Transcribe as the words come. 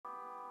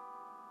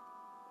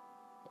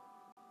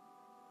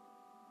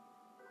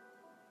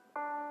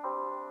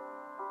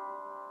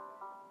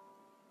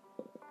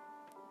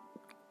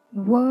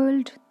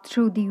Whirled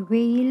through the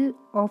veil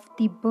of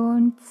the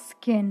burnt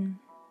skin.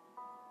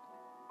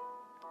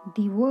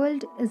 The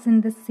world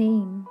isn't the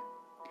same.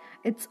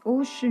 It's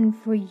ocean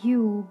for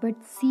you,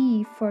 but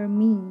sea for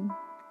me,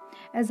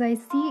 as I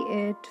see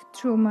it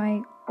through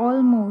my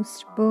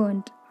almost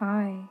burnt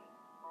eye.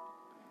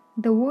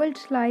 The world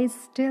lies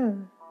still,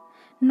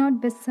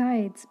 not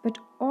besides, but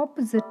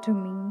opposite to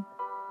me.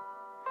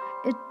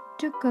 It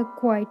took a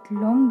quite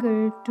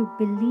longer to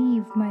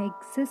believe my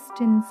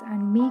existence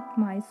and make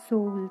my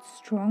soul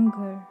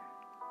stronger.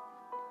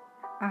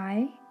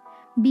 I,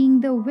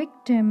 being the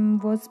victim,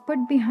 was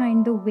put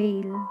behind the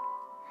veil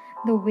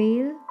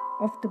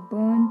of the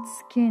burnt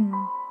skin.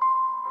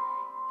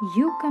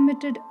 You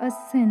committed a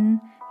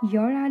sin,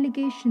 your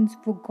allegations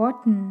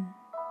forgotten.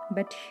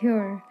 But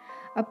here,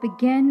 up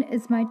again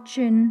is my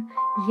chin.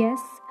 Yes,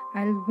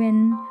 I'll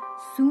win,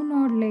 soon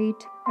or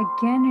late,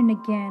 again and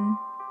again.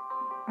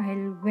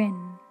 I'll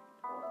win.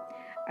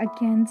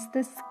 Against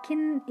the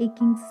skin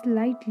aching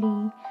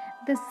slightly,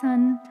 the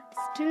sun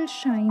still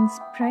shines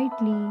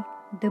brightly.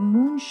 The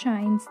moon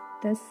shines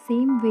the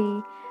same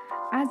way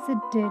as it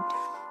did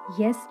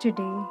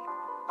yesterday.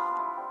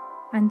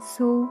 And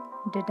so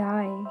did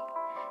I.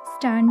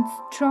 Stand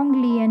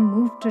strongly and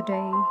move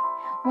today.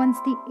 Once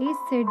the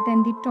acid,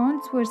 then the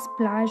taunts were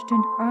splashed,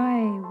 and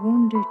I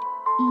wounded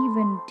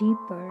even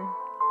deeper.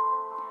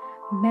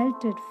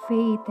 Melted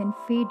faith and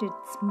faded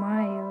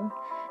smile.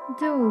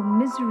 Though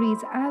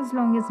misery's as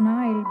long as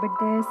Nile, but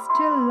there's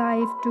still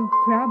life to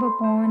grab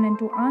upon and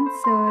to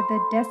answer the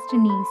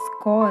destiny's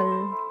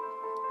call.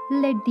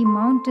 Let the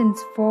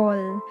mountains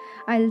fall.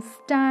 I'll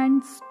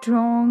stand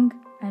strong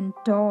and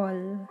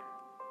tall.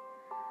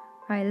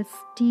 I'll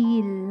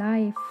steal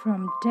life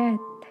from death.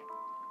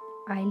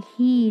 I'll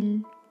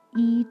heal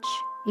each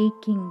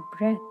aching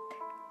breath.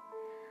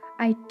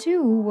 I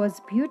too was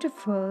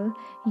beautiful,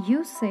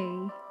 you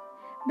say,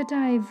 but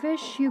I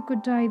wish you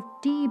could dive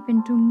deep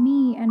into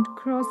me and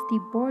cross the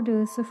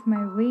borders of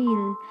my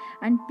veil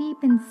and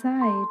peep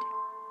inside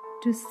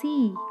to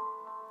see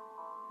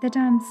that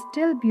I'm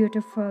still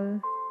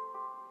beautiful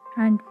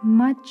and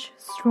much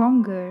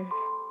stronger.